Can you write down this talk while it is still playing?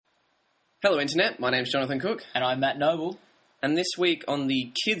Hello Internet, my name's Jonathan Cook. And I'm Matt Noble. And this week on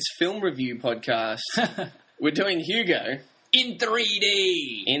the Kids Film Review podcast, we're doing Hugo. In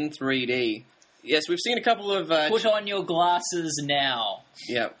 3D! In 3D. Yes, we've seen a couple of... Put on your glasses now.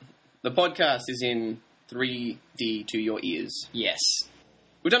 Yep. The podcast is in 3D to your ears. Yes.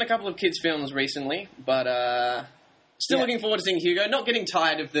 We've done a couple of kids' films recently, but still looking forward to seeing Hugo. Not getting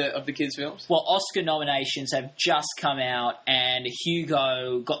tired of the kids' films. Well, Oscar nominations have just come out, and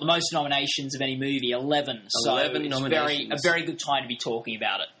Hugo got the most nominations of any movie, 11. So 11 it's nominations. a very good time to be talking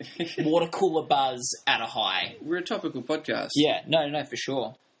about it. Water cooler buzz at a high. We're a topical podcast. Yeah, no, for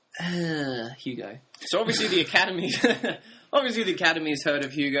sure. Hugo. So obviously the Academy... obviously the Academy's heard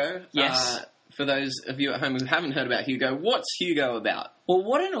of Hugo. Yes. For those of you at home who haven't heard about Hugo, what's Hugo about? Well,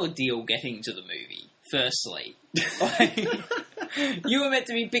 what an ordeal getting to the movie, firstly. You were meant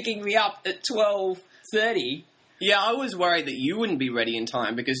to be picking me up at 12:30. Yeah, I was worried that you wouldn't be ready in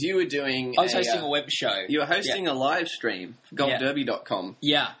time because you were doing... I was hosting a web show. You were hosting a live stream for golfderby.com.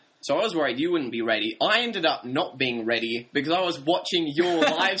 Yeah. So I was worried you wouldn't be ready. I ended up not being ready because I was watching your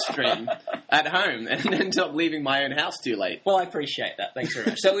live stream at home and ended up leaving my own house too late. Well, I appreciate that. Thanks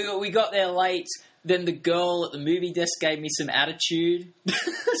very much. So we got there late. Then the girl at the movie desk gave me some attitude.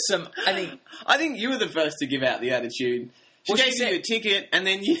 I think you were the first to give out the attitude. She gave you the ticket, and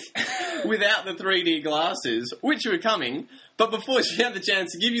then you, without the 3D glasses, which were coming, but before she had the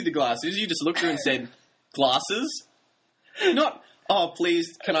chance to give you the glasses, you just looked at her and said, "Glasses?" Not, "Oh, please,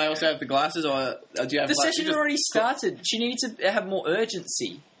 can I also have the glasses?" Or do you have? The session had already started. She needed to have more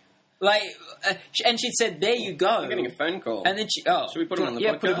urgency. And she'd said, "There you go." I'm getting a phone call. And then should we put it on the podcast?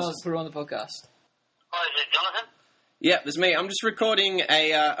 Yeah, put it on the podcast. Hi, is it Jonathan? Yeah, that's me. I'm just recording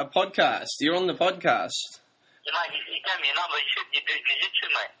a podcast. You're on the podcast. Yeah, mate, you gave me a number. You said you do jiu-jitsu,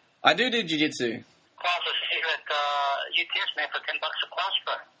 mate. I do jiu-jitsu. Classes here at UTS, man, for $10 a class,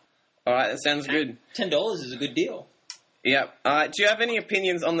 bro. All right, that sounds good. $10 is a good deal. Yeah. Do you have any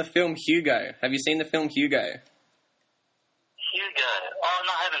opinions on the film Hugo? Have you seen the film Hugo? Hugo. Oh,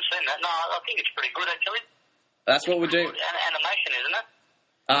 no, I haven't seen that. No, I think it's pretty good, actually. That's what we're doing. Animation, isn't it?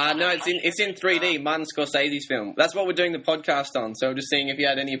 No, it's in 3D. Martin Scorsese's film. That's what we're doing the podcast on. So we're just seeing if you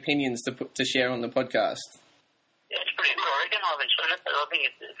had any opinions to share on the podcast. Yeah, it's pretty good, I reckon. I haven't seen it, but I think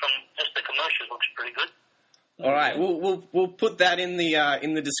from just the commercials looks pretty good. All right, we'll put that in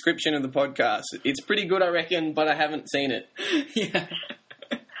the description of the podcast. It's pretty good, I reckon, but I haven't seen it. Yeah. Just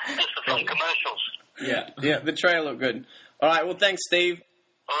the film commercials. Yeah, the trailer looked good. All right, well, thanks, Steve.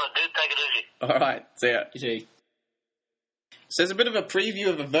 All right, dude, take it easy. All right, see ya. You see. So there's a bit of a preview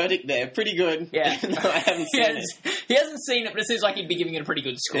of a verdict there. Pretty good. Yeah. No, I haven't seen it. He hasn't seen it, but it seems like he'd be giving it a pretty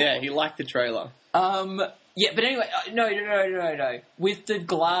good score. Yeah, he liked the trailer. Yeah, but anyway, no. With the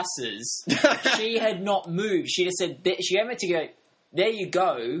glasses, she had not moved. She just said, she gave me to go, "There you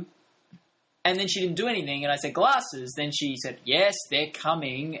go," and then she didn't do anything, and I said, "Glasses?" Then she said, "Yes, they're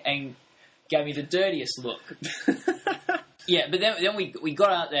coming," and gave me the dirtiest look. Yeah, but then we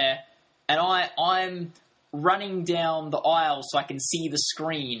got out there, and I'm running down the aisle so I can see the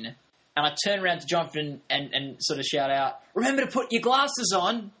screen, and I turn around to Jonathan and sort of shout out, "Remember to put your glasses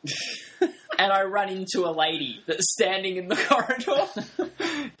on!" And I run into a lady that's standing in the corridor.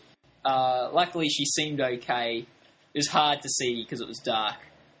 Luckily, she seemed okay. It was hard to see because it was dark.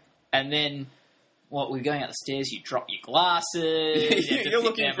 And then, we're going up the stairs, you drop your glasses. You're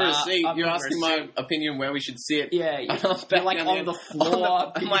looking for a seat. You're asking my opinion where we should sit. Yeah, you're like on the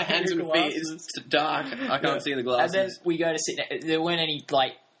floor. My hands and feet is dark. I can't see the glasses. And then we go to sit there weren't any,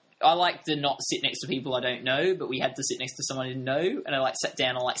 I like to not sit next to people I don't know, but we had to sit next to someone I didn't know, and I sat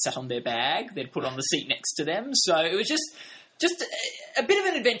down and sat on their bag. They'd put on the seat next to them, so it was just a bit of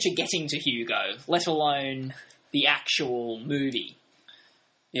an adventure getting to Hugo, let alone the actual movie.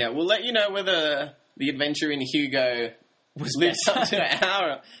 Yeah, we'll let you know whether the adventure in Hugo was lived up to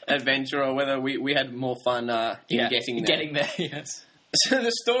our adventure, or whether we had more fun in getting there. Getting there, yes. So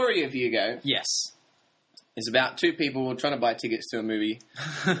the story of Hugo, yes, is about two people trying to buy tickets to a movie.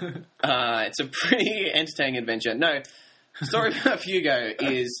 It's a pretty entertaining adventure. No, the story of Hugo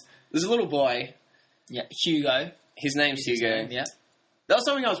is there's a little boy. Yeah, Hugo. His name's Hugo. Yeah. That was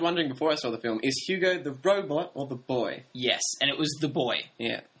something I was wondering before I saw the film. Is Hugo the robot or the boy? Yes, and it was the boy.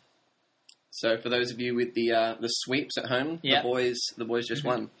 Yeah. So for those of you with the sweeps at home, the boys just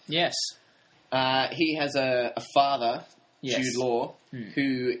won. Yes. He has a father, Yes. Jude Law,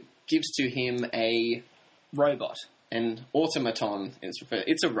 who gives to him a Robot. an automaton. It's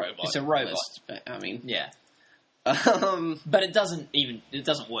a robot. It's a robot. I mean, Yeah. But it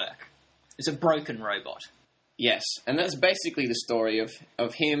doesn't work. It's a broken robot. yes, and that's basically the story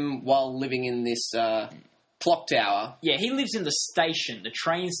of him while living in this clock tower. Yeah, he lives in the station, the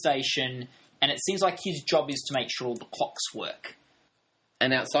train station, and it seems like his job is to make sure all the clocks work.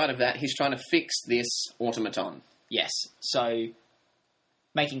 And outside of that, he's trying to fix this automaton. Yes, so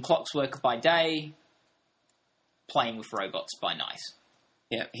making clocks work by day, playing with robots by night.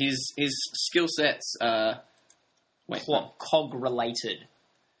 Yeah, his skill sets are... Cog-related.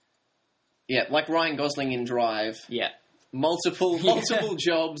 Yeah, like Ryan Gosling in Drive. Yeah. Multiple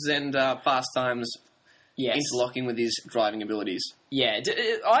jobs and pastimes interlocking with his driving abilities. Yeah,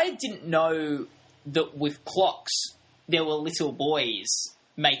 I didn't know that with clocks there were little boys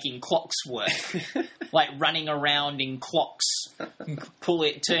making clocks work, like running around in clocks,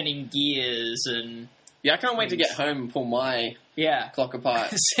 turning gears and. Yeah, I can't wait to get home and pull my clock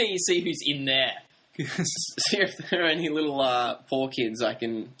apart. see who's in there. See if there are any little poor kids I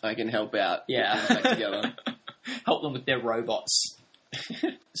can help out. Yeah, put them back together. Help them with their robots.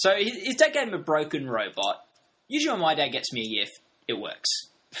 So his dad gave him a broken robot. Usually when my dad gets me a gift, it works.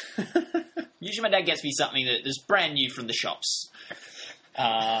 Usually my dad gets me something that's brand new from the shops.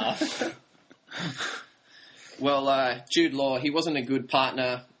 Well, Jude Law, he wasn't a good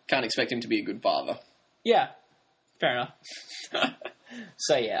partner. Can't expect him to be a good father. Yeah, fair enough.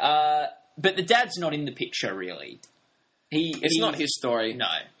 So yeah, but the dad's not in the picture really. It's not his story. No,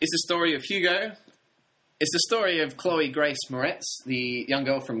 it's the story of Hugo. It's the story of Chloe Grace Moretz, the young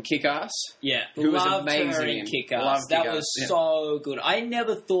girl from Kick-Ass. Yeah, who was loved amazing her in Kick-Ass. That was so good. I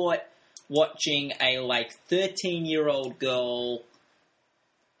never thought watching a 13-year-old girl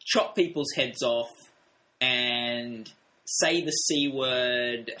chop people's heads off and say the C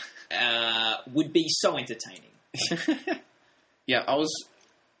word would be so entertaining. Yeah, I was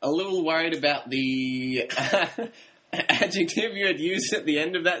a little worried about the adjective you had used at the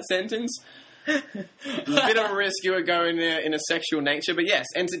end of that sentence. A bit of a risk you were going there in a sexual nature, but yes,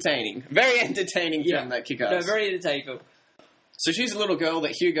 entertaining. Very entertaining film, that Kick-Ass. No, very entertaining film. So she's a little girl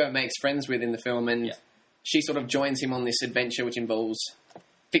that Hugo makes friends with in the film, and she sort of joins him on this adventure which involves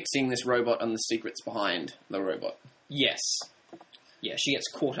fixing this robot and the secrets behind the robot. Yes. Yeah, she gets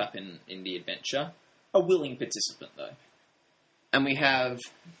caught up in the adventure. A willing participant, though. And we have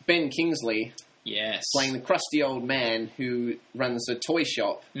Ben Kingsley playing the crusty old man who runs a toy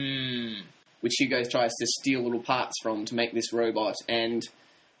shop, which Hugo tries to steal little parts from to make this robot, and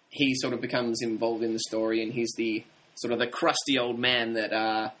he sort of becomes involved in the story, and he's the sort of the crusty old man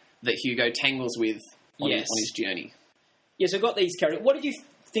that Hugo tangles with on his journey. Yes, I've got these characters. What did you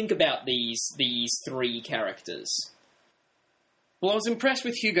think about these three characters? Well, I was impressed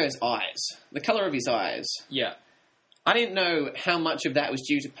with Hugo's eyes, the colour of his eyes. Yeah. I didn't know how much of that was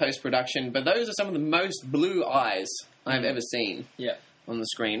due to post-production, but those are some of the most blue eyes I've ever seen on the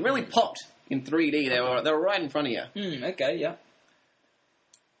screen. Really popped in 3D. They were right in front of you. Okay, yeah.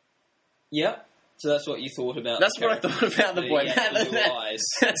 Yeah. So that's what you thought about. That's what I thought about the boy. Blue eyes.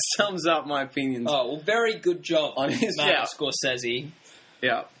 That sums up my opinions. Oh, well, very good job on his Martin Scorsese.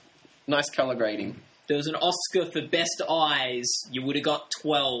 Yeah. Nice colour grading. There was an Oscar for Best Eyes. You would have got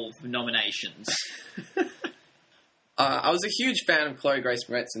 12 nominations. I was a huge fan of Chloe Grace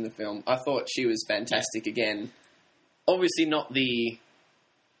Moretz in the film. I thought she was fantastic again. Obviously not the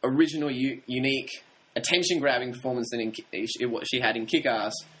original, unique, attention-grabbing performance that she had in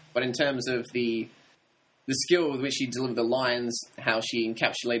Kick-Ass, but in terms of the skill with which she delivered the lines, how she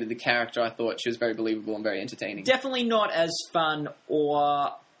encapsulated the character, I thought she was very believable and very entertaining. Definitely not as fun or,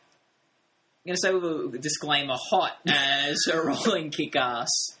 I'm going to say with a disclaimer, hot as a role in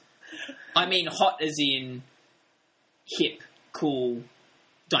Kick-Ass. I mean hot as in hip, cool,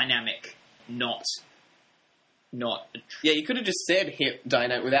 dynamic, not. Yeah, you could have just said hip,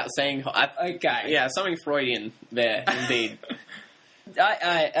 dynamic without saying hot. Okay. Yeah, something Freudian there, indeed.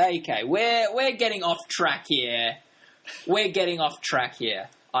 Okay, we're getting off track here.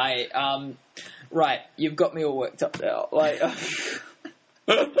 Right, you've got me all worked up now.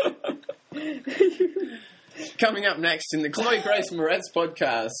 Coming up next in the Chloe Grace Moretz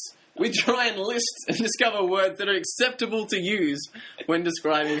podcast, we try and list and discover words that are acceptable to use when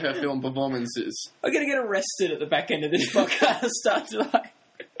describing her film performances. I'm going to get arrested at the back end of this podcast after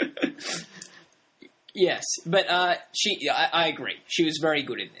Yes, but I agree. She was very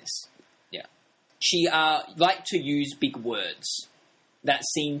good in this. Yeah. She liked to use big words. That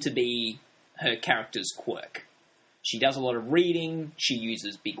seemed to be her character's quirk. She does a lot of reading. She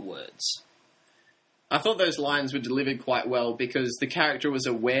uses big words. I thought those lines were delivered quite well because the character was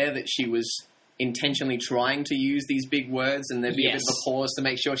aware that she was intentionally trying to use these big words, and there'd be a bit of a pause to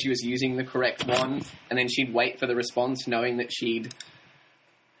make sure she was using the correct one, and then she'd wait for the response knowing that she'd...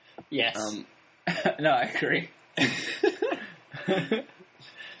 Yes. No, I agree.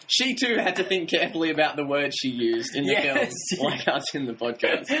 She too had to think carefully about the words she used in the Yes. film, like us in the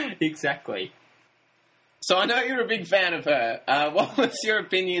podcast. Exactly. So I know you're a big fan of her. What was your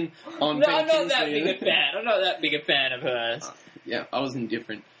opinion on No, Ben I'm not that Kingsley? big a fan. I'm not that big a fan of hers. Yeah, I was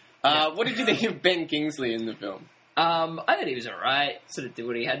indifferent. What did you think of Ben Kingsley in the film? I thought he was alright. Sort of did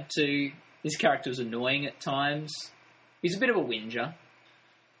what he had to. His character was annoying at times. He's a bit of a whinger.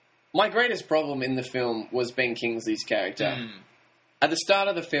 My greatest problem in the film was Ben Kingsley's character. At the start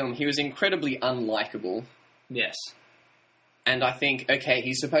of the film, he was incredibly unlikable. Yes. And I think, okay,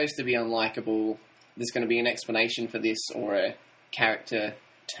 he's supposed to be unlikable. There's going to be an explanation for this or a character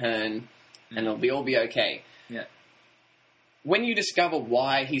turn, and it'll all be okay. Yeah. When you discover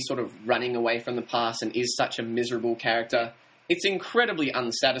why he's sort of running away from the past and is such a miserable character, it's incredibly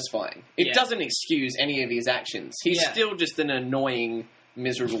unsatisfying. It doesn't excuse any of his actions. He's still just an annoying,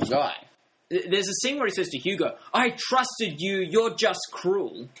 miserable guy. There's a scene where he says to Hugo, "I trusted you, you're just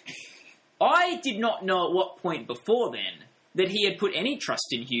cruel." I did not know at what point before then that he had put any trust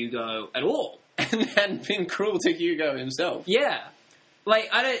in Hugo at all. And had been cruel to Hugo himself. Yeah. Like,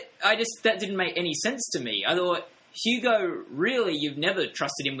 that didn't make any sense to me. I thought, Hugo, really, you've never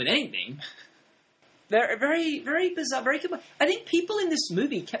trusted him with anything. Very, very, very bizarre, very good. I think people in this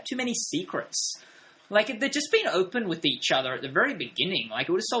movie kept too many secrets. Like, if they'd just been open with each other at the very beginning, like,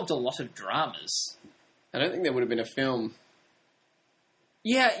 it would have solved a lot of dramas. I don't think there would have been a film.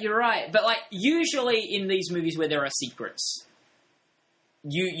 Yeah, you're right. But, like, usually in these movies where there are secrets,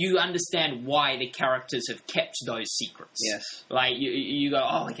 you understand why the characters have kept those secrets. Yes. Like, you go,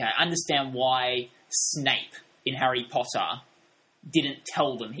 oh, okay, I understand why Snape in Harry Potter didn't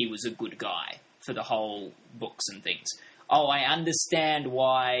tell them he was a good guy for the whole books and things. Oh, I understand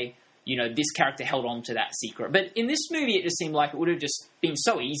why, this character held on to that secret. But in this movie, it just seemed like it would have just been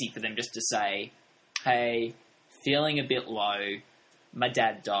so easy for them just to say, hey, feeling a bit low, my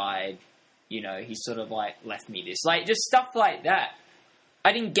dad died, he sort of, like, left me this. Like, just stuff like that.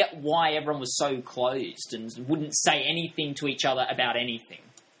 I didn't get why everyone was so closed and wouldn't say anything to each other about anything.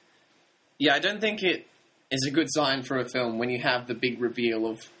 Yeah, I don't think it is a good sign for a film when you have the big reveal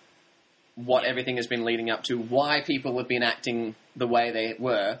of what everything has been leading up to, why people have been acting the way they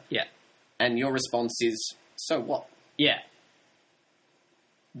were. Yeah. And your response is, so what? Yeah.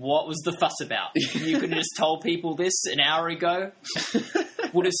 What was the fuss about? You could have just told people this an hour ago.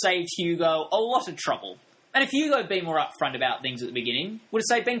 Would have saved Hugo a lot of trouble. And if Hugo had been more upfront about things at the beginning, would have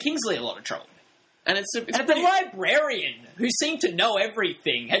saved Ben Kingsley a lot of trouble. And the librarian, who seemed to know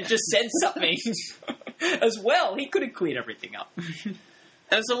everything, had just said something as well. He could have cleared everything up.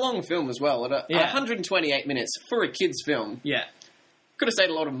 And it's a long film as well. At 128 minutes for a kid's film. Yeah. Could have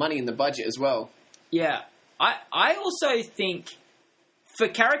saved a lot of money in the budget as well. Yeah. I also think for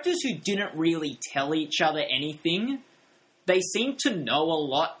characters who didn't really tell each other anything, they seemed to know a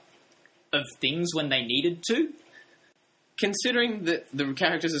lot of things when they needed to. Considering that the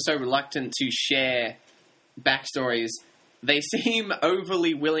characters are so reluctant to share backstories, they seem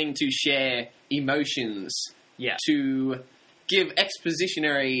overly willing to share emotions. Yeah. To give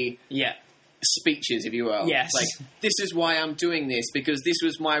expositionary yeah. speeches, if you will. Yes. Like, this is why I'm doing this, because this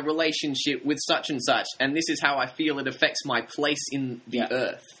was my relationship with such and such, and this is how I feel it affects my place in the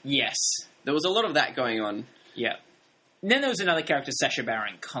earth. Yes. There was a lot of that going on. Yeah. And then there was another character, Sacha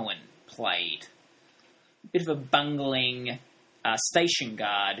Baron Cohen, played. A bit of a bungling station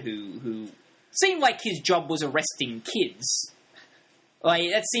guard who seemed like his job was arresting kids.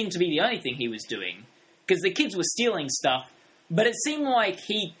 Like, that seemed to be the only thing he was doing. Because the kids were stealing stuff, but it seemed like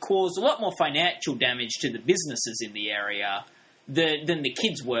he caused a lot more financial damage to the businesses in the area than the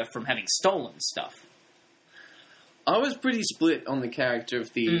kids were from having stolen stuff. I was pretty split on the character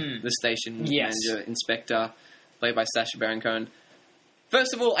of the station manager, inspector, played by Sacha Baron Cohen.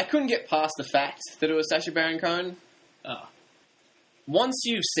 First of all, I couldn't get past the fact that it was Sacha Baron Cohen. Oh. Once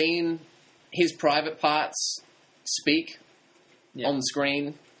you've seen his private parts speak on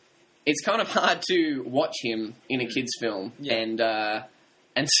screen, it's kind of hard to watch him in a kid's film and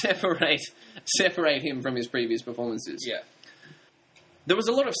separate him from his previous performances. Yeah. There was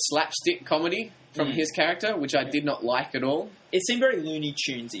a lot of slapstick comedy from his character, which I did not like at all. It seemed very Looney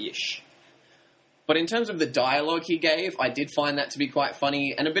Tunes-ish. But in terms of the dialogue he gave, I did find that to be quite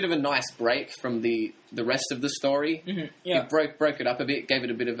funny and a bit of a nice break from the rest of the story. Mm-hmm. Yeah. It broke it up a bit, gave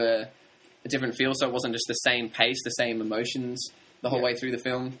it a bit of a different feel, so it wasn't just the same pace, the same emotions the whole way through the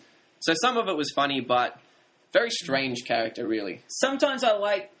film. So some of it was funny, but very strange character, really. Sometimes I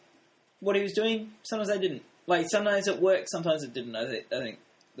liked what he was doing, sometimes I didn't. Like, sometimes it worked, sometimes it didn't, I think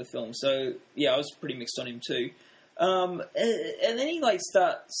the film. So, yeah, I was pretty mixed on him too. And then he,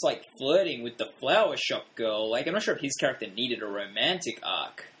 starts, flirting with the flower shop girl. Like, I'm not sure if his character needed a romantic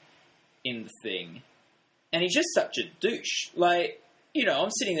arc in the thing, and he's just such a douche. Like, you know, I'm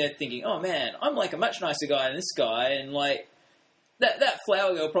sitting there thinking, oh man, I'm like a much nicer guy than this guy, and like that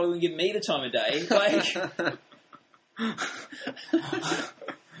flower girl probably wouldn't give me the time of day. Like,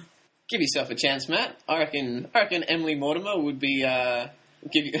 give yourself a chance, Matt. I reckon Emily Mortimer would be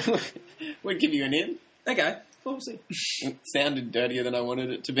give you an in. okay, we'll see. It sounded dirtier than I wanted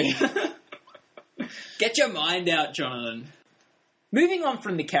it to be. Get your mind out, Jonathan. Moving on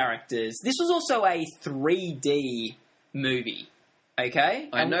from the characters, this was also a 3D movie. Okay?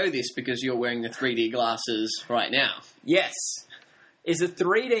 I know this because you're wearing the 3D glasses right now. Yes. It's a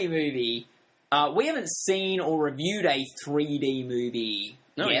 3D movie. We haven't seen or reviewed a 3D movie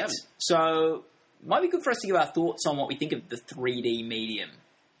No, we yet. haven't. So, might be good for us to give our thoughts on what we think of the 3D medium.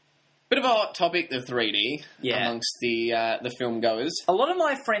 Bit of a hot topic, the 3D, Yeah. amongst the film goers. A lot of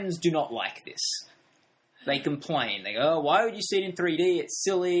my friends do not like this. They complain. They go, oh, why would you see it in 3D? It's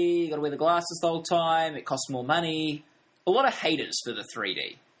silly. You got to wear the glasses the whole time. It costs more money. A lot of haters for the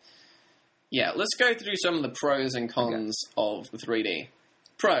 3D. Yeah, let's go through some of the pros and cons of the 3D.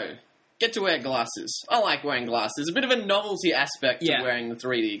 Pro, get to wear glasses. I like wearing glasses. A bit of a novelty aspect to Yeah. wearing the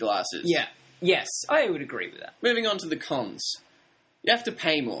 3D glasses. Yeah. Yes, I would agree with that. Moving on to the cons. You have to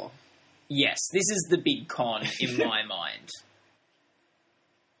pay more. Yes, this is the big con in my mind.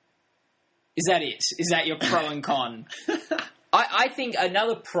 Is that it? Is that your pro and con? I think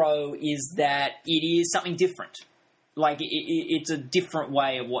another pro is that it is something different. Like, it's a different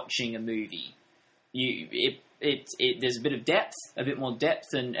way of watching a movie. There's a bit of depth, a bit more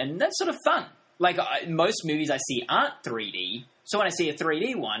depth, and that's sort of fun. Like, most movies I see aren't 3D, so when I see a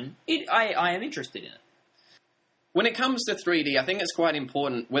 3D one, I am interested in it. When it comes to 3D, I think it's quite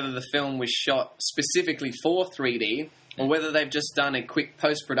important whether the film was shot specifically for 3D or whether they've just done a quick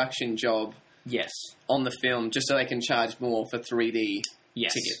post-production job Yes. on the film just so they can charge more for 3D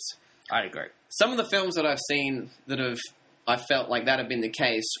Yes. tickets. I agree. Some of the films that I've seen I felt like that have been the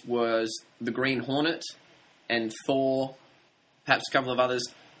case was The Green Hornet and Thor, perhaps a couple of others.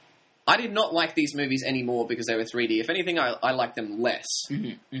 I did not like these movies anymore because they were 3D. If anything, I liked them less. Mm-hmm,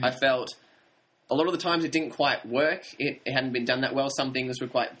 mm-hmm. I felt a lot of the times it didn't quite work. It hadn't been done that well. Some things were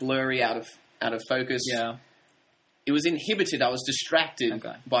quite blurry, out of focus. Yeah. It was inhibited. I was distracted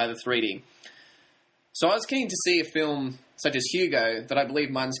by the 3D. So I was keen to see a film such as Hugo that I believe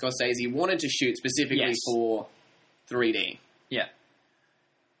Martin Scorsese wanted to shoot specifically for 3D. Yeah.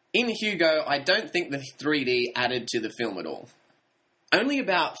 In Hugo, I don't think the 3D added to the film at all. Only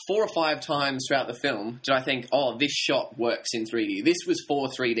about 4 or 5 times throughout the film did I think, oh, this shot works in 3D. This was for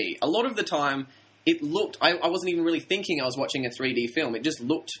 3D. A lot of the time, it looked... I wasn't even really thinking I was watching a 3D film. It just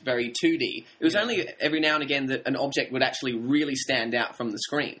looked very 2D. It was only every now and again that an object would actually really stand out from the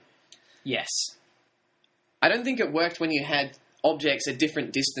screen. Yes. I don't think it worked when you had objects at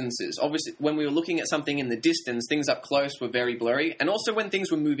different distances. Obviously, when we were looking at something in the distance, things up close were very blurry. And also when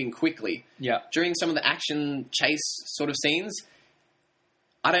things were moving quickly. Yeah. During some of the action chase sort of scenes...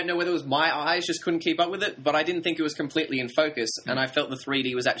 I don't know whether it was my eyes just couldn't keep up with it, but I didn't think it was completely in focus, and I felt the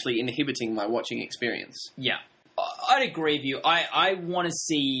 3D was actually inhibiting my watching experience. Yeah. I'd agree with you. I want to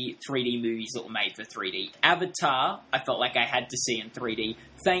see 3D movies that were made for 3D. Avatar, I felt like I had to see in 3D.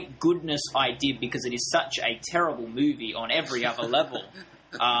 Thank goodness I did, because it is such a terrible movie on every other level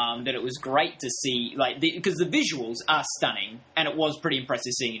that it was great to see, because the visuals are stunning, and it was pretty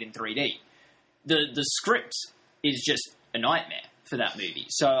impressive seeing it in 3D. The script is just a nightmare for that movie.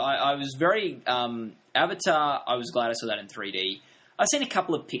 So I was very... Avatar, I was glad I saw that in 3D. I've seen a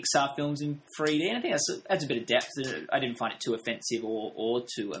couple of Pixar films in 3D, and I think that adds a bit of depth. I didn't find it too offensive or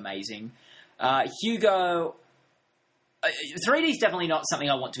too amazing. Hugo... 3D is definitely not something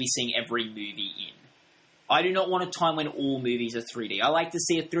I want to be seeing every movie in. I do not want a time when all movies are 3D. I like to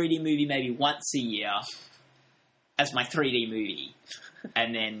see a 3D movie maybe once a year as my 3D movie,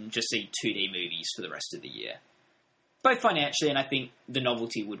 and then just see 2D movies for the rest of the year. Both financially, and I think the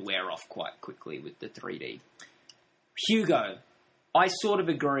novelty would wear off quite quickly with the 3D. Hugo, I sort of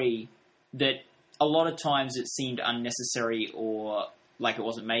agree that a lot of times it seemed unnecessary or like it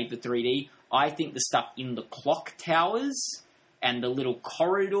wasn't made for 3D. I think the stuff in the clock towers and the little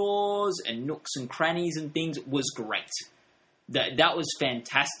corridors and nooks and crannies and things was great. That was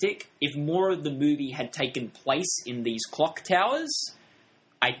fantastic. If more of the movie had taken place in these clock towers,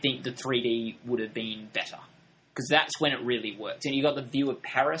 I think the 3D would have been better. Because that's when it really worked. And you got the view of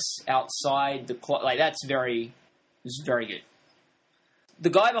Paris outside the clock. Like, it was very good. The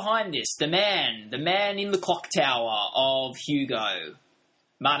guy behind this, the man in the clock tower of Hugo,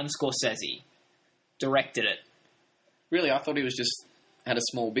 Martin Scorsese, directed it. Really, I thought he had a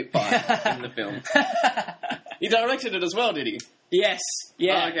small bit part in the film. He directed it as well, did he? Yes,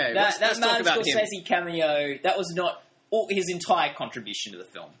 yeah. Oh, okay, That let's talk Martin about him. Scorsese cameo, that was not his entire contribution to the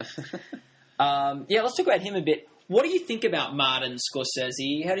film. Let's talk about him a bit. What do you think about Martin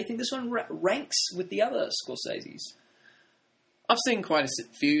Scorsese? How do you think this one ranks with the other Scorseses? I've seen quite a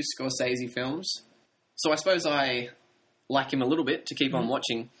few Scorsese films, so I suppose I like him a little bit to keep on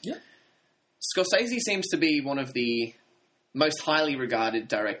watching. Yeah. Scorsese seems to be one of the most highly regarded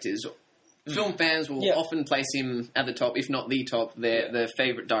directors. Film fans will often place him at the top, if not the top, their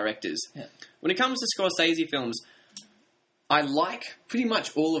favourite directors. Yeah. When it comes to Scorsese films, I like pretty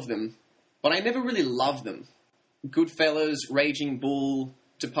much all of them, but I never really love them. Goodfellas, Raging Bull,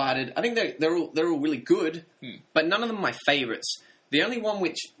 Departed. I think they're all really good, but none of them are my favourites. The only one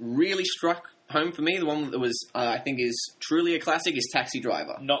which really struck home for me, the one that was I think is truly a classic, is Taxi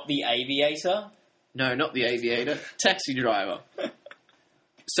Driver. Not The Aviator? No, not The Aviator. Taxi Driver.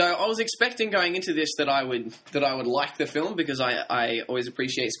 So I was expecting going into this that I would like the film because I always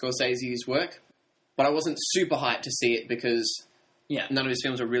appreciate Scorsese's work, but I wasn't super hyped to see it because none of his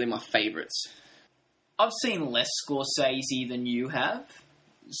films are really my favourites. I've seen less Scorsese than you have,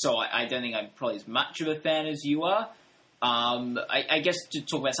 so I don't think I'm probably as much of a fan as you are. I guess to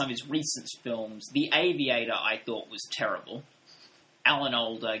talk about some of his recent films, The Aviator I thought was terrible. Alan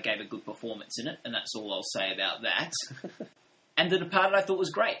Alda gave a good performance in it, and that's all I'll say about that. And The Departed I thought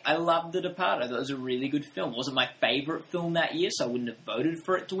was great. I loved The Departed. I thought it was a really good film. It wasn't my favourite film that year, so I wouldn't have voted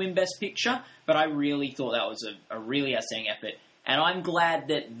for it to win Best Picture, but I really thought that was a really outstanding effort. And I'm glad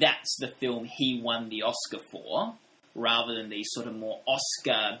that that's the film he won the Oscar for, rather than these sort of more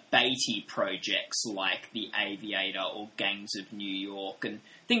Oscar-baity projects like The Aviator or Gangs of New York and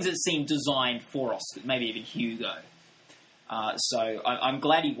things that seem designed for Oscars, maybe even Hugo. So I'm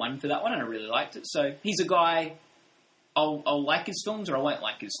glad he won for that one, and I really liked it. So he's a guy, I'll like his films or I won't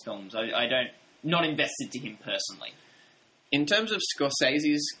like his films. Not invested to him personally. In terms of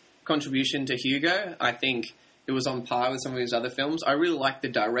Scorsese's contribution to Hugo, I think it was on par with some of his other films. I really liked the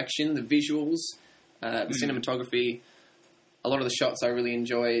direction, the visuals, the cinematography. A lot of the shots I really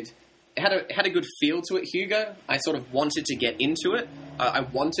enjoyed. It had a good feel to it, Hugo. I sort of wanted to get into it. I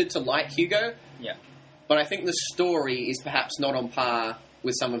wanted to like Hugo. Yeah. But I think the story is perhaps not on par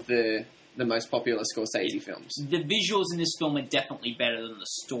with some of the most popular Scorsese films. The visuals in this film are definitely better than the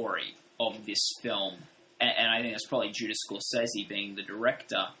story of this film. And I think that's probably due to Scorsese being the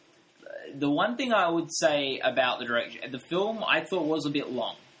director. The one thing I would say about the film I thought was a bit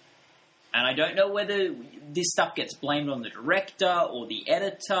long. And I don't know whether this stuff gets blamed on the director or the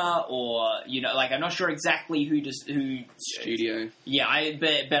editor or, I'm not sure exactly who... Studio. Yeah,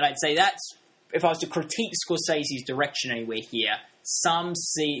 but I'd say that's... If I was to critique Scorsese's direction anywhere here, some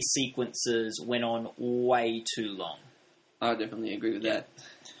sequences went on way too long. I definitely agree with that.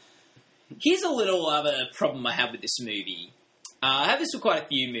 Here's a little other problem I have with this movie. I have this with quite a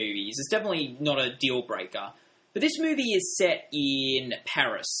few movies. It's definitely not a deal breaker. But this movie is set in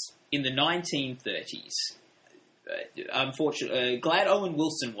Paris in the 1930s. Unfortunately, glad Owen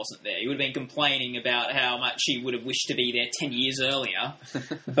Wilson wasn't there. He would have been complaining about how much he would have wished to be there 10 years earlier.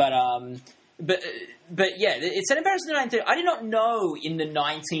 But yeah, it's set in Paris in the 1930s. I did not know in the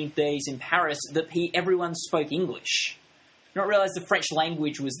 1930s in Paris that everyone spoke English. I did not realise the French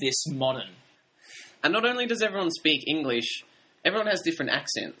language was this modern. And not only does everyone speak English, everyone has different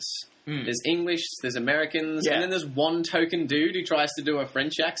accents. There's English, there's Americans, and then there's one token dude who tries to do a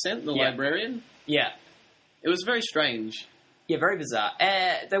French accent, the librarian. Yeah. It was very strange. Yeah, very bizarre.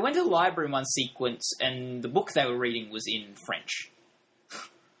 They went to the library in one sequence, and the book they were reading was in French.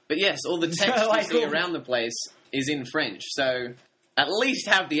 But yes, all the text you see around the place is in French, so at least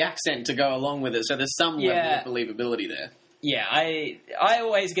have the accent to go along with it, so there's some level of believability there. Yeah, I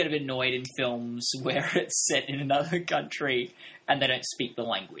always get a bit annoyed in films where it's set in another country and they don't speak the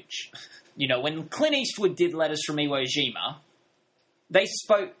language. When Clint Eastwood did Letters from Iwo Jima, they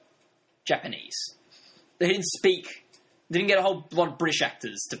spoke Japanese. They didn't get a whole lot of British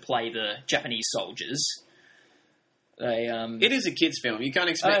actors to play the Japanese soldiers. It is a kids' film. You can't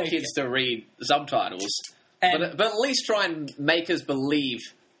expect kids to read subtitles. But at least try and make us believe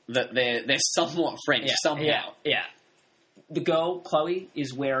that they're somewhat French somehow. Yeah. The girl, Chloe,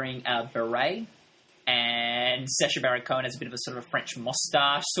 is wearing a beret, and Sacha Baron Cohen has a bit of a sort of a French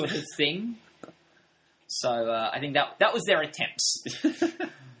moustache sort of thing. So I think that was their attempts.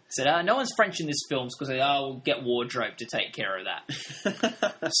 Said, no one's French in this film because we'll get wardrobe to take care of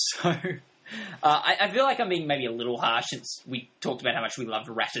that. So I feel like I'm being maybe a little harsh since we talked about how much we loved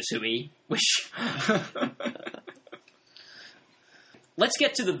Ratatouille, which... Let's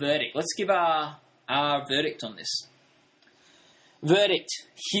get to the verdict. Let's give our verdict on this. Verdict,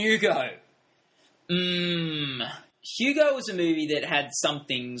 Hugo. Hugo was a movie that had some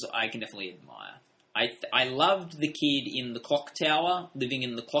things I can definitely admire. I loved the kid in the clock tower, living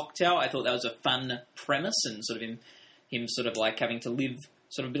in the clock tower. I thought that was a fun premise, and sort of him sort of like having to live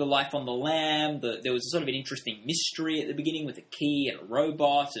sort of a bit of life on the lam. There was sort of an interesting mystery at the beginning with a key and a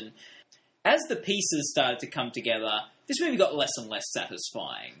robot, and as the pieces started to come together, this movie got less and less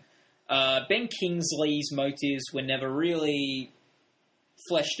satisfying. Ben Kingsley's motives were never really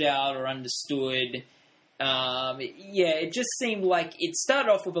fleshed out or understood. It just seemed like it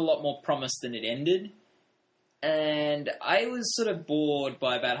started off with a lot more promise than it ended. And I was sort of bored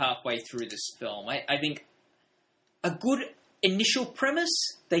by about halfway through this film. I think a good initial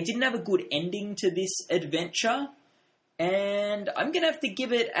premise, they didn't have a good ending to this adventure. And I'm going to have to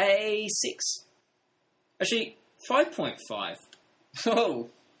give it a 6. Actually, 5.5. Oh.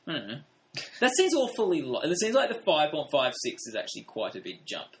 I don't know. That seems awfully low. It seems like the 5.56 is actually quite a big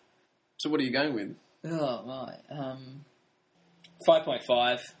jump. So what are you going with? Oh, my.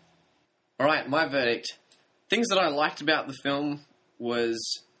 5.5. All right, my verdict. Things that I liked about the film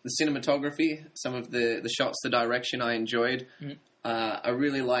was the cinematography, some of the shots, the direction I enjoyed. Mm. I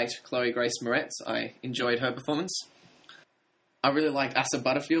really liked Chloe Grace Moretz. I enjoyed her performance. I really liked Asa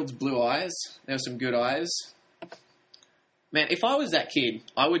Butterfield's blue eyes. There were some good eyes. Man, if I was that kid,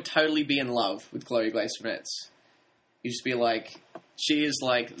 I would totally be in love with Chloe Grace Moretz. You'd just be like, she is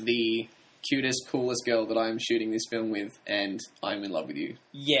like the cutest, coolest girl that I'm shooting this film with, and I'm in love with you.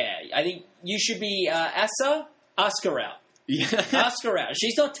 Yeah, I think you should be Asa. Ask her out. Yeah. Ask her out. If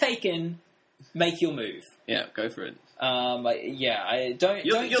she's not taken, make your move. Yeah, go for it. I don't.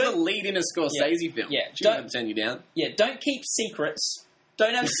 You're the lead in a Scorsese film. Yeah, she won't turn you down. Yeah, don't keep secrets.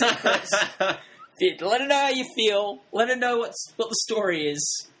 Don't have secrets. Let her know how you feel. Let her know what the story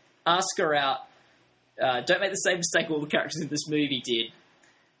is. Ask her out. Don't make the same mistake all the characters in this movie did.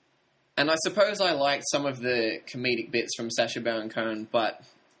 And I suppose I liked some of the comedic bits from Sacha Baron Cohen, but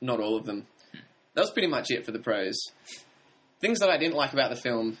not all of them. That was pretty much it for the pros. Things that I didn't like about the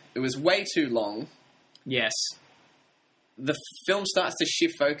film, it was way too long. Yes. The film starts to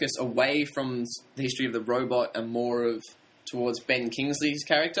shift focus away from the history of the robot and more of towards Ben Kingsley's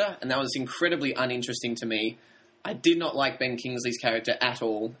character, and that was incredibly uninteresting to me. I did not like Ben Kingsley's character at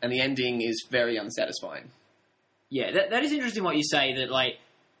all, and the ending is very unsatisfying. Yeah, that is interesting what you say, that like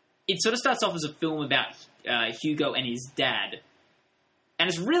it sort of starts off as a film about Hugo and his dad, and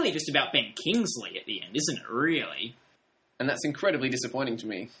it's really just about Ben Kingsley at the end, isn't it, really? And that's incredibly disappointing to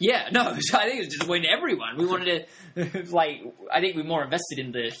me. Yeah, no, I think it was disappointing to everyone. We wanted to, I think we're more invested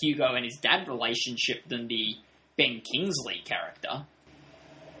in the Hugo and his dad relationship than the Ben Kingsley character.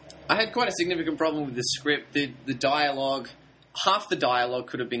 I had quite a significant problem with the script, the dialogue. Half the dialogue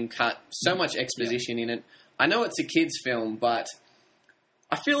could have been cut. So much exposition in it. I know it's a kid's film, but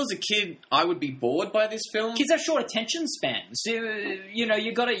I feel as a kid I would be bored by this film. Kids have short attention spans. You know,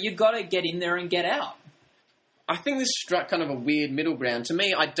 you gotta get in there and get out. I think this struck kind of a weird middle ground. To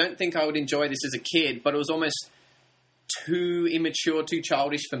me, I don't think I would enjoy this as a kid, but it was almost too immature, too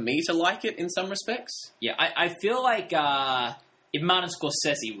childish for me to like it in some respects. Yeah, I feel like if Martin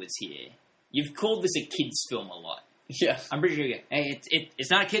Scorsese was here, you've called this a kid's film a lot. Yeah, I'm pretty sure. Hey,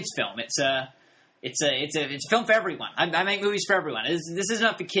 it's not a kid's film. It's a film for everyone. I make movies for everyone. This is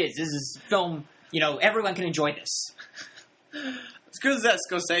not for kids. This is film. You know, everyone can enjoy this. As good as that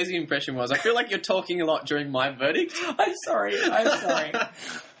Scorsese impression was, I feel like you're talking a lot during my verdict. I'm sorry.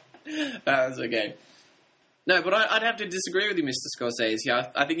 That's okay. No, but I'd have to disagree with you, Mr.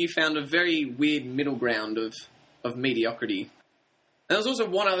 Scorsese. I think you found a very weird middle ground of mediocrity. And there was also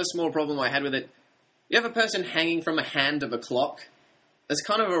one other small problem I had with it. You have a person hanging from a hand of a clock. That's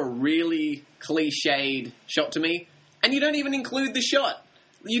kind of a really cliched shot to me. And you don't even include the shot.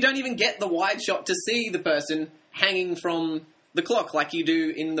 You don't even get the wide shot to see the person hanging from the clock like you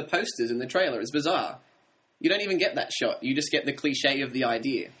do in the posters in the trailer. It's bizarre. You don't even get that shot. You just get the cliche of the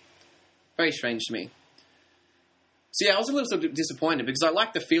idea. Very strange to me. So yeah, I was a little disappointed because I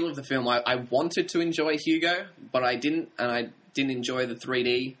liked the feel of the film. I wanted to enjoy Hugo, but I didn't, and I didn't enjoy the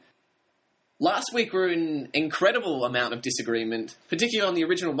 3D. Last week we were in an incredible amount of disagreement, particularly on the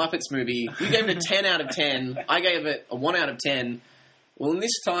original Muppets movie. You gave it a 10 out of 10. I gave it a 1 out of 10. Well, in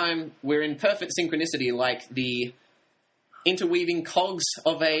this time, we're in perfect synchronicity, like the interweaving cogs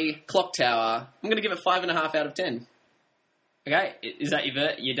of a clock tower. I'm going to give it 5.5 out of 10. Okay, is that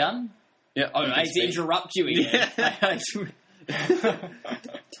you're done? Yeah. Oh, I hate to interrupt you again. Yeah.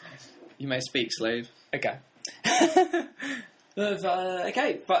 You may speak, slave. Okay.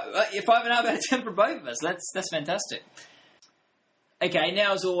 Okay, 5.5 out of 10 for both of us. That's fantastic. Okay,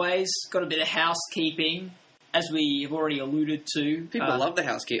 now as always, got a bit of housekeeping. as we have already alluded to, People love the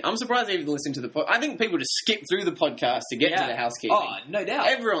housekeeping. I'm surprised they even listen to the I think people just skip through the podcast to get to the housekeeping. Oh, no doubt.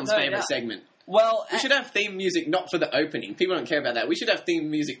 Everyone's No favourite doubt. segment. Well, We should have theme music not for the opening. People don't care about that. We should have theme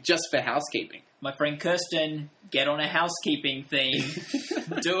music just for housekeeping. my friend Kirsten, get on a housekeeping theme.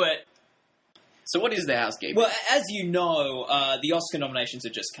 Do it. So what is the housekeeping? Well, as you know, the Oscar nominations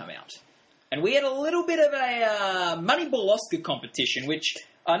have just come out. And we had a little bit of a Moneyball Oscar competition, which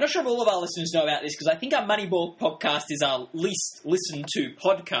I'm not sure if all of our listeners know about this, because I think our Moneyball podcast is our least listened to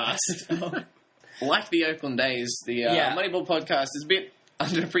podcast. Like the Oakland A's, the Moneyball podcast is a bit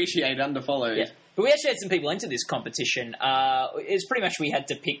underappreciated, underfollowed. Yeah. But we actually had some people enter this competition. It's pretty much we had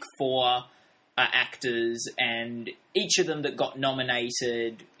to pick 4 actors, and each of them that got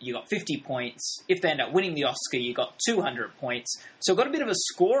nominated, you got 50 points. If they end up winning the Oscar, you got 200 points. So I've got a bit of a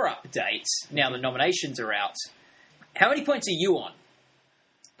score update now the nominations are out. How many points are you on?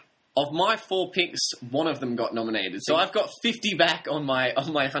 Of my 4 picks, one of them got nominated. So I've got 50 back on my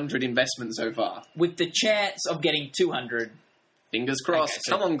 100 investment so far. With the chance of getting 200. Fingers crossed. Okay,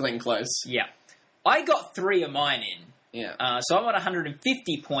 so- Come on, Glenn Close. Yeah. I got 3 of mine in. Yeah. So I'm on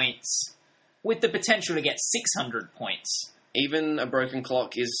 150 points with the potential to get 600 points. Even a broken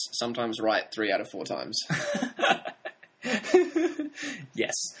clock is sometimes right 3 out of 4 times.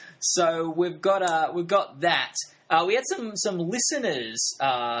 Yes. So we've got that. We had some listeners.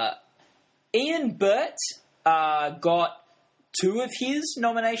 Ian Burt got 2 of his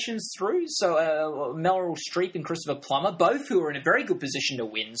nominations through. So Meryl Streep and Christopher Plummer, both who are in a very good position to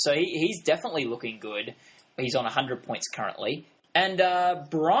win. So he's definitely looking good. He's on 100 points currently. And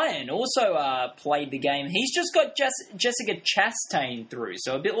Brian also played the game. He's just got Jessica Chastain through.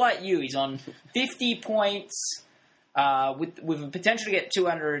 So a bit like you, he's on 50 points with a potential to get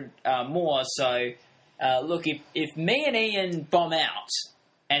 200 more. So look, if me and Ian bomb out,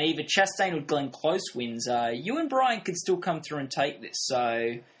 and either Chastain or Glenn Close wins, you and Brian could still come through and take this.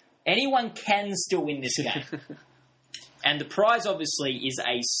 So anyone can still win this game. And the prize, obviously, is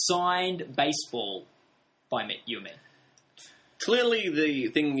a signed baseball by you and me. Clearly, the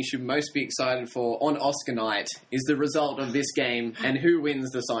thing you should most be excited for on Oscar night is the result of this game and who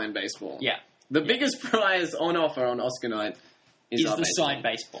wins the signed baseball. Yeah. The biggest prize on offer on Oscar night is the our baseball. signed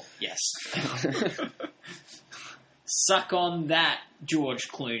baseball. Yes. Suck on that, George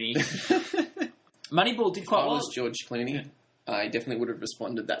Clooney. Moneyball did If quite I well. was George Clooney, I definitely would have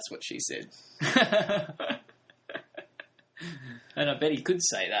responded, that's what she said. And I bet he could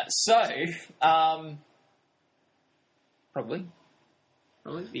say that. So, probably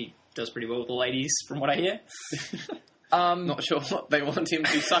he does pretty well with the ladies, from what I hear. Not sure what they want him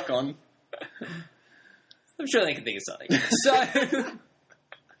to suck on. I'm sure they can think of something.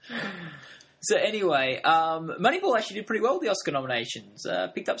 So anyway, Moneyball actually did pretty well with the Oscar nominations.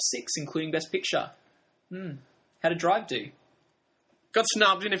 Picked up 6, including Best Picture. How did Drive do? Got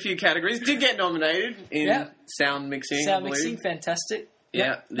snubbed in a few categories. Did get nominated in sound mixing. Sound I believe. mixing, fantastic.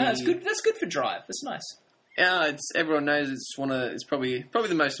 Yeah, no, that's good. That's good for Drive. That's nice. Yeah, everyone knows it's probably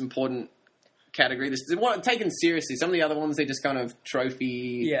the most important category. This is taken seriously. Some of the other ones they're just kind of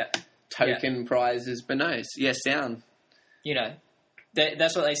trophy token prizes, but no, sound. You know,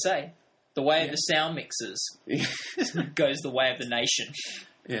 that's what they say. The way of the sound mixers goes the way of the nation.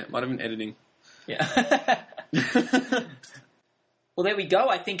 Yeah, might have been editing. Yeah. Well, there we go.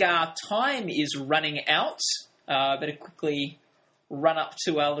 I think our time is running out. Better quickly run up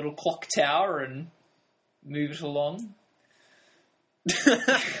to our little clock tower and move it along.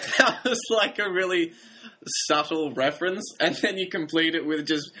 That was like a really subtle reference, and then you complete it with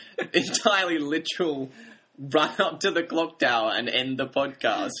just entirely literal run up to the clock tower and end the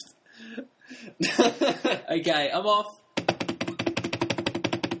podcast. Okay, I'm off.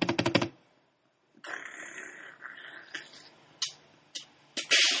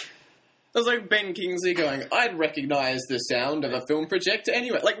 It was like Ben Kingsley going, I'd recognise the sound of a film projector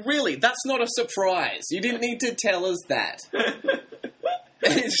anyway. Like, really, that's not a surprise. You didn't need to tell us that.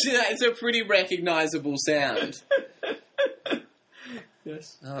 It's a pretty recognisable sound.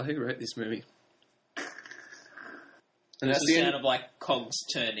 Yes. Oh, who wrote this movie? And It's that's the the sound end. of like cogs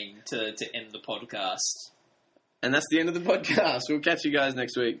turning to end the podcast. And that's the end of the podcast. We'll catch you guys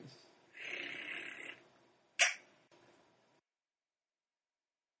next week.